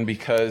given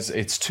because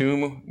it's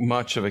too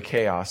much of a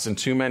chaos, and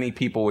too many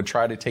people would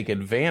try to take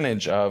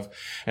advantage of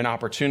an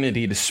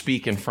opportunity to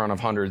speak in front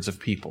of hundreds of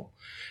people.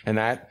 And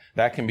that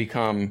can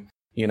become,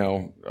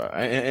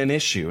 an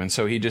issue. And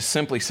so he just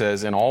simply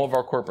says, in all of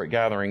our corporate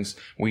gatherings,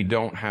 we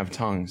don't have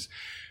tongues.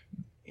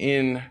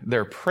 In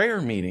their prayer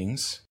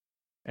meetings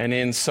and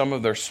in some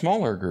of their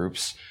smaller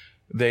groups,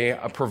 they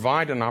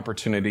provide an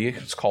opportunity.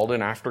 It's called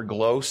an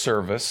afterglow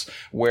service,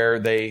 where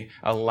they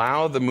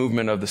allow the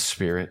movement of the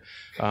Spirit.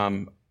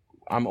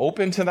 I'm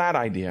open to that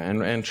idea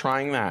and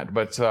trying that.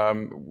 But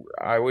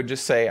I would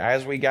just say,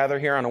 as we gather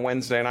here on a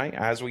Wednesday night,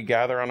 as we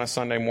gather on a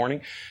Sunday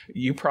morning,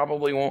 you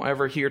probably won't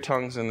ever hear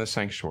tongues in the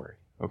sanctuary,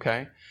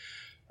 okay?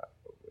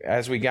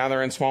 As we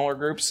gather in smaller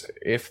groups,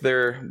 if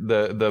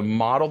the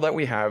model that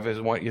we have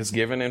is what is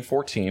given in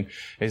 14,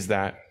 is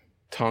that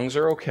tongues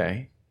are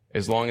okay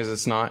as long as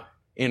it's not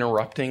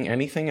interrupting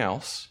anything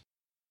else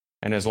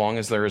and as long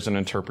as there is an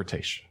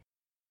interpretation.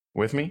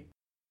 With me?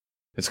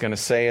 It's going to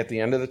say at the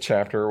end of the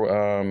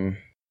chapter,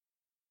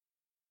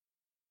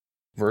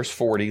 verse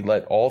 40,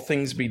 let all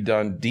things be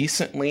done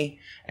decently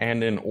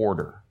and in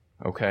order,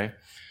 okay?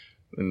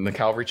 And the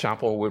Calvary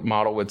Chapel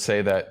model would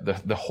say that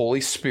the Holy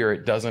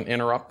Spirit doesn't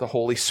interrupt the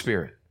Holy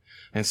Spirit.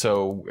 And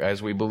so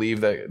as we believe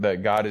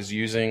that God is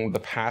using the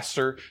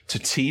pastor to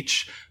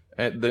teach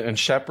and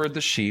shepherd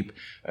the sheep,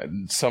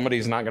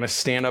 somebody's not going to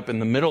stand up in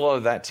the middle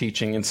of that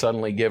teaching and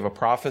suddenly give a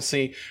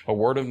prophecy, a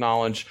word of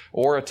knowledge,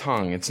 or a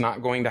tongue. It's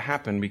not going to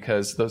happen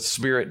because the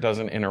Spirit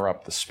doesn't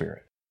interrupt the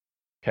Spirit.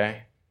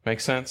 Okay? Make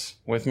sense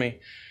with me?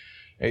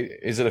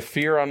 Is it a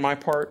fear on my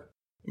part?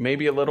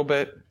 Maybe a little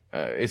bit.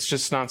 It's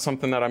just not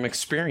something that I'm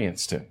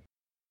experienced in.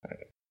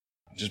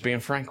 Just being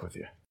frank with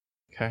you.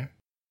 Okay?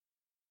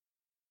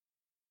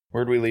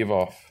 Where'd we leave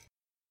off?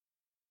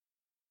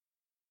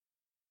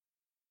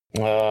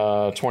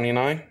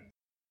 29?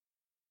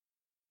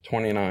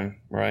 29,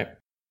 right?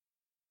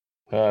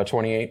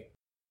 28.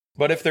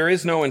 But if there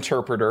is no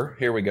interpreter,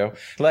 here we go,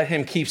 let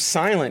him keep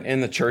silent in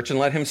the church and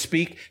let him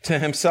speak to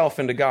himself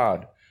and to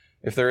God.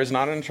 If there is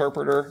not an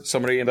interpreter,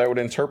 somebody that would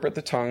interpret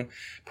the tongue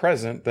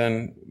present,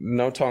 then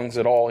no tongues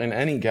at all in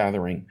any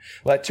gathering.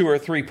 Let 2 or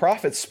 3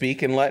 prophets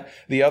speak and let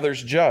the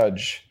others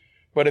judge.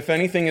 But if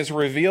anything is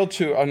revealed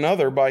to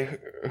another by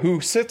who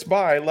sits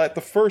by, let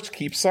the first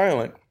keep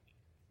silent.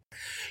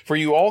 For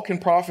you all can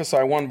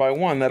prophesy one by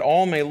one, that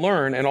all may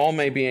learn and all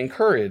may be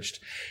encouraged.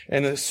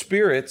 And the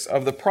spirits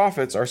of the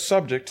prophets are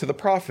subject to the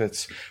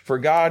prophets. For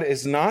God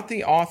is not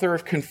the author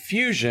of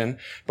confusion,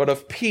 but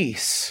of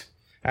peace,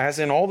 as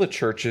in all the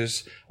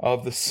churches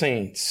of the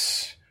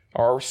saints.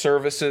 Our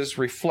services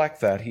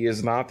reflect that. He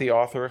is not the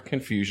author of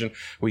confusion.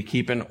 We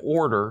keep an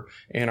order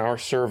in our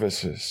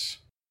services.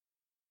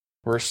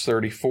 Verse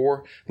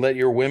 34, let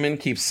your women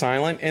keep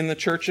silent in the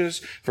churches,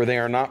 for they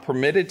are not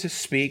permitted to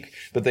speak,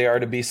 but they are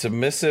to be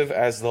submissive,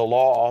 as the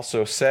law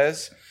also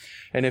says.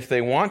 And if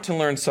they want to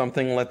learn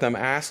something, let them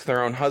ask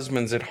their own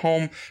husbands at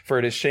home, for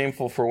it is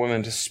shameful for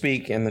women to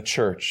speak in the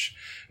church.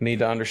 You need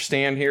to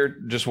understand here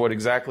just what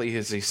exactly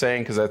is he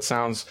saying, because that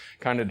sounds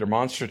kind of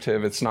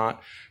demonstrative. It's not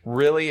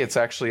really. It's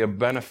actually a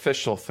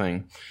beneficial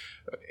thing.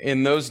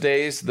 In those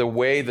days, the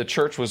way the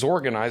church was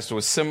organized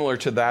was similar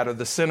to that of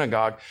the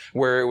synagogue,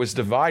 where it was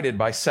divided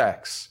by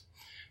sex.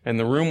 And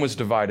the room was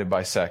divided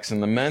by sex.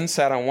 And the men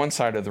sat on one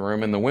side of the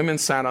room, and the women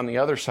sat on the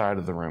other side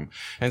of the room.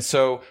 And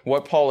so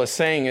what Paul is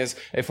saying is,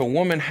 if a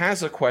woman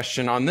has a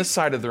question on this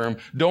side of the room,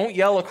 don't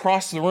yell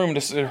across the room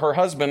to her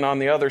husband on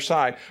the other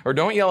side, or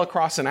don't yell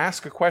across and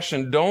ask a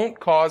question. Don't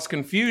cause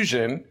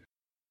confusion.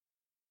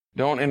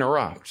 Don't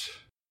interrupt.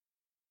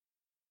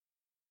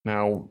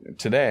 Now,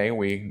 today,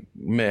 we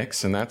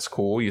mix, and that's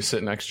cool. You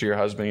sit next to your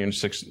husband, you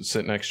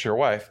sit next to your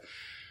wife.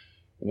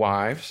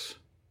 Wives,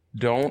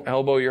 don't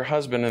elbow your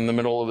husband in the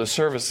middle of the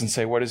service and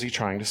say, what is he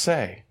trying to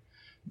say?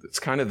 It's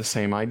kind of the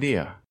same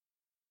idea.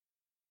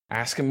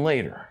 Ask him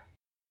later.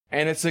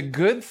 And it's a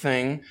good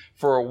thing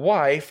for a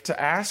wife to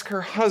ask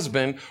her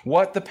husband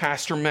what the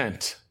pastor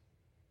meant.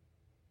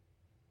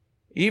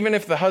 Even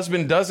if the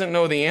husband doesn't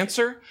know the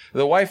answer,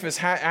 the wife is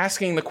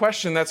asking the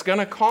question that's going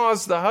to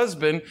cause the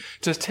husband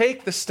to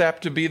take the step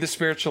to be the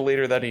spiritual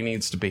leader that he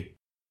needs to be.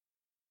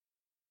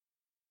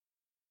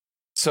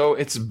 So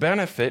it's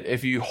benefit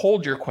if you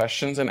hold your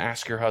questions and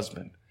ask your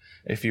husband,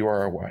 if you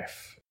are a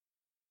wife.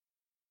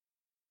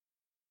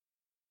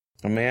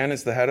 A man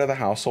is the head of the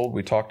household.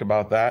 We talked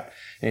about that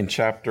in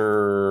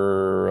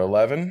chapter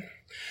 11.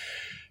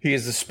 He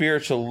is the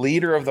spiritual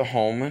leader of the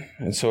home.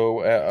 And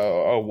so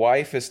a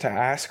wife is to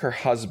ask her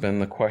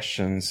husband the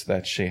questions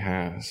that she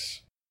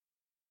has.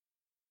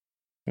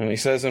 And he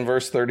says in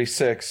verse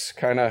 36,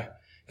 kind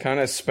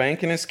of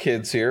spanking his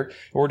kids here,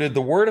 or did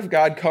the word of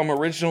God come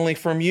originally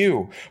from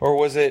you? Or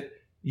was it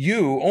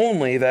you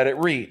only that it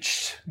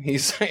reached?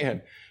 He's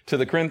saying to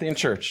the Corinthian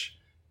church,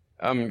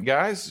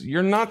 guys,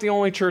 you're not the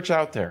only church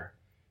out there.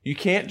 You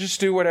can't just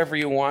do whatever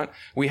you want.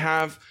 We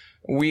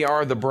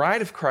are the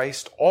bride of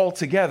Christ all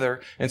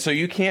together, and so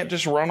you can't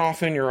just run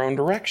off in your own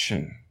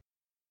direction.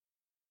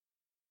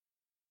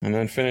 And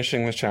then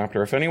finishing the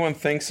chapter, if anyone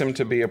thinks him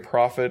to be a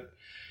prophet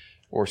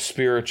or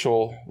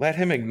spiritual, let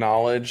him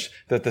acknowledge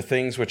that the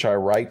things which I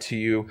write to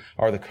you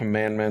are the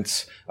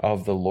commandments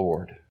of the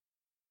Lord.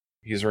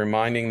 He's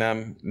reminding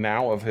them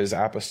now of his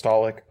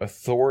apostolic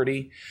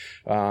authority.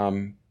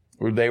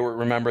 They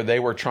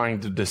were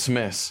trying to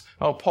dismiss.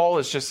 Oh, Paul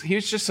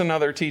he's just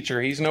another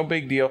teacher. He's no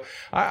big deal.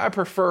 I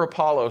prefer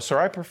Apollos, or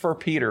I prefer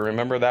Peter.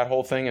 Remember that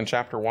whole thing in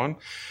chapter 1?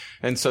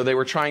 And so they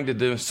were trying to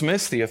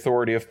dismiss the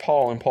authority of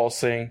Paul. And Paul's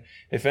saying,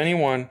 if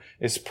anyone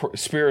is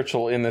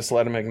spiritual in this,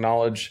 let him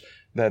acknowledge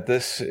that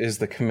this is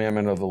the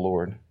commandment of the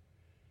Lord.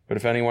 But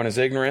if anyone is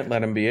ignorant,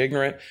 let him be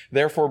ignorant.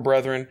 Therefore,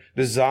 brethren,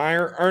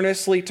 desire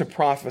earnestly to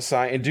prophesy,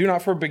 and do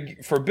not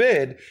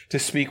forbid to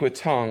speak with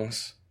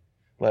tongues.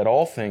 Let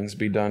all things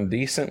be done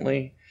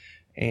decently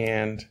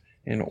and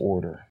in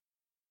order.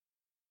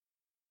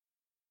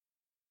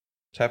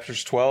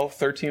 Chapters 12,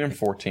 13, and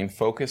 14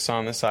 focus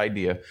on this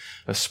idea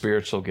of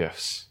spiritual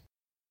gifts.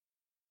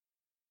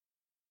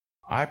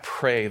 I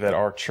pray that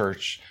our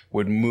church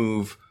would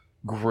move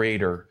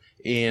greater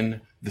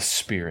in the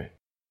Spirit.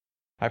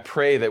 I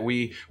pray that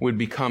we would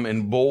become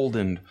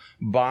emboldened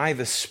by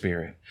the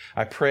Spirit.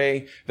 I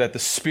pray that the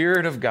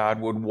Spirit of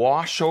God would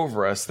wash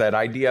over us, that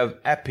idea of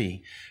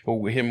epi,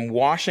 him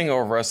washing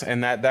over us,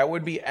 and that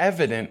would be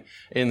evident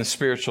in the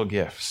spiritual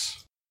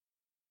gifts.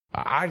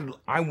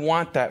 I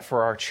want that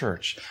for our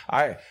church.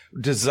 I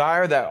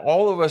desire that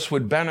all of us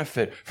would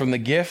benefit from the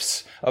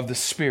gifts of the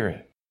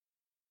Spirit.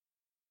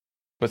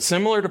 But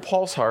similar to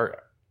Paul's heart,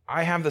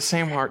 I have the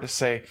same heart to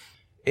say,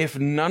 if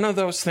none of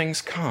those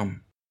things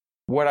come,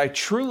 what I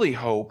truly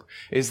hope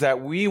is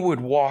that we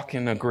would walk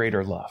in a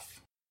greater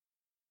love.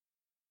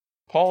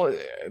 Paul,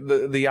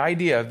 the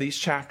idea of these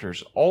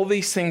chapters, all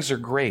these things are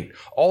great.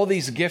 All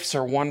these gifts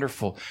are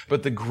wonderful.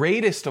 But the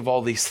greatest of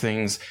all these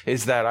things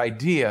is that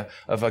idea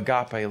of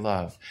agape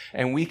love.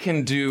 And we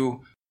can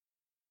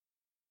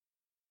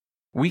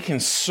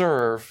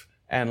serve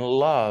and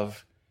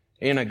love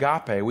in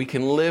agape. We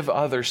can live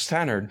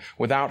other-centered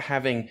without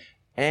having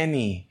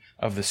any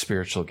of the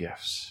spiritual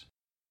gifts.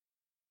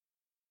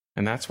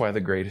 And that's why the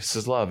greatest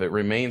is love. It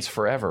remains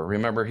forever.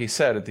 Remember, he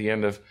said at the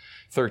end of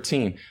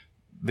 13,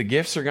 the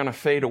gifts are going to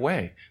fade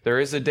away. There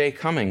is a day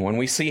coming when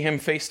we see him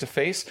face to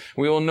face.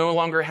 We will no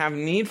longer have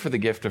need for the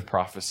gift of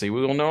prophecy.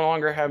 We will no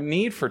longer have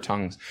need for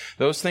tongues.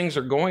 Those things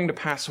are going to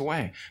pass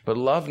away. But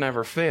love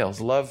never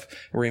fails. Love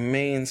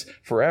remains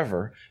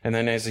forever. And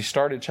then as he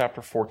started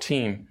chapter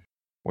 14,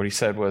 what he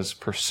said was,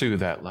 pursue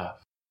that love.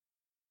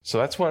 So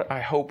that's what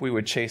I hope we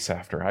would chase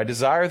after. I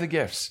desire the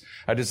gifts.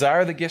 I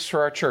desire the gifts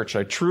for our church.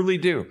 I truly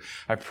do.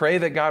 I pray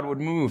that God would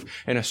move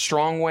in a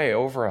strong way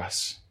over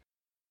us.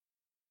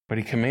 But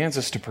he commands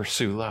us to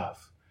pursue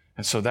love.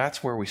 And so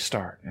that's where we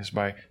start, is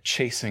by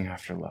chasing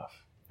after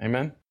love.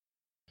 Amen?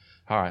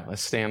 All right,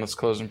 let's stand. Let's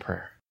close in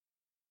prayer.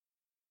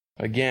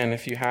 Again,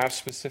 if you have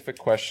specific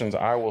questions,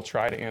 I will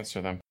try to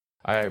answer them.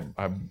 I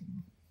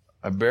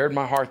bared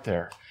my heart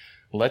there.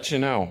 Let you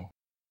know.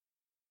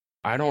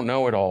 I don't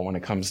know it all when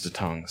it comes to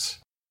tongues.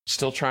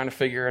 Still trying to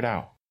figure it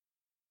out.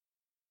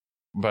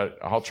 But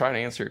I'll try to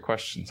answer your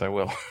questions. I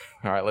will.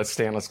 All right, let's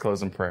stand. Let's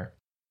close in prayer.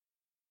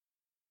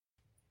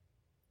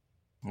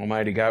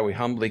 Almighty God, we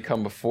humbly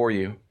come before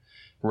you,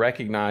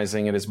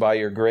 recognizing it is by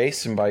your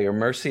grace and by your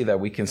mercy that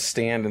we can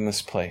stand in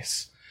this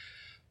place.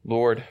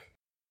 Lord,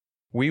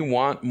 we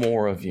want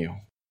more of you.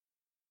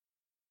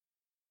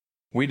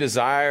 We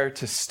desire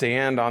to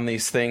stand on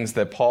these things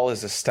that Paul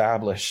has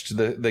established,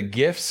 the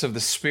gifts of the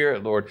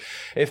Spirit, Lord.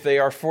 If they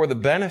are for the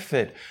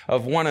benefit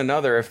of one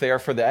another, if they are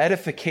for the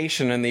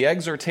edification and the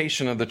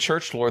exhortation of the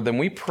church, Lord, then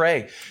we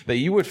pray that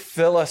you would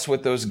fill us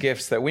with those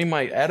gifts, that we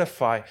might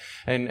edify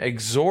and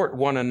exhort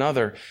one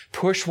another,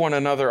 push one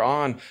another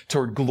on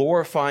toward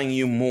glorifying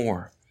you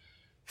more.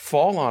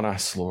 Fall on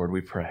us, Lord, we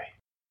pray.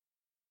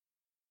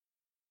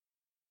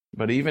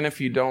 But even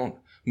if you don't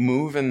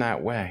move in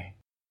that way,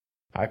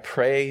 I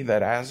pray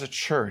that as a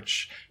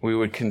church, we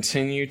would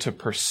continue to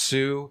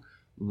pursue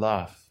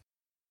love.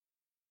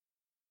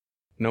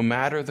 No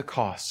matter the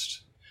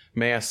cost,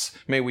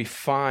 may we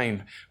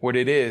find what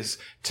it is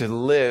to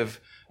live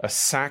a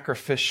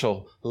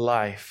sacrificial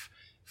life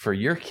for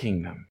your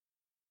kingdom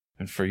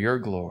and for your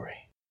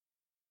glory.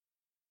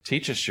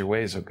 Teach us your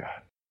ways, O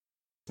God.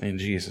 In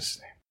Jesus'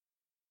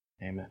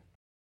 name, amen.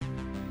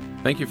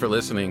 Thank you for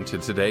listening to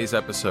today's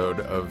episode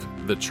of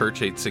the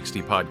Church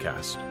 860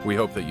 podcast. We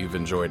hope that you've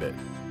enjoyed it.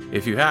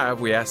 If you have,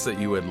 we ask that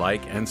you would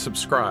like and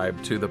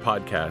subscribe to the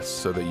podcast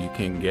so that you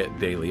can get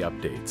daily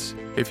updates.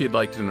 If you'd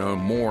like to know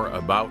more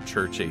about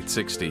Church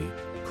 860,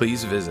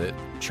 please visit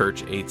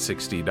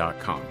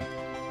church860.com.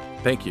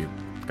 Thank you.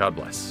 God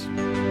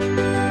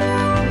bless.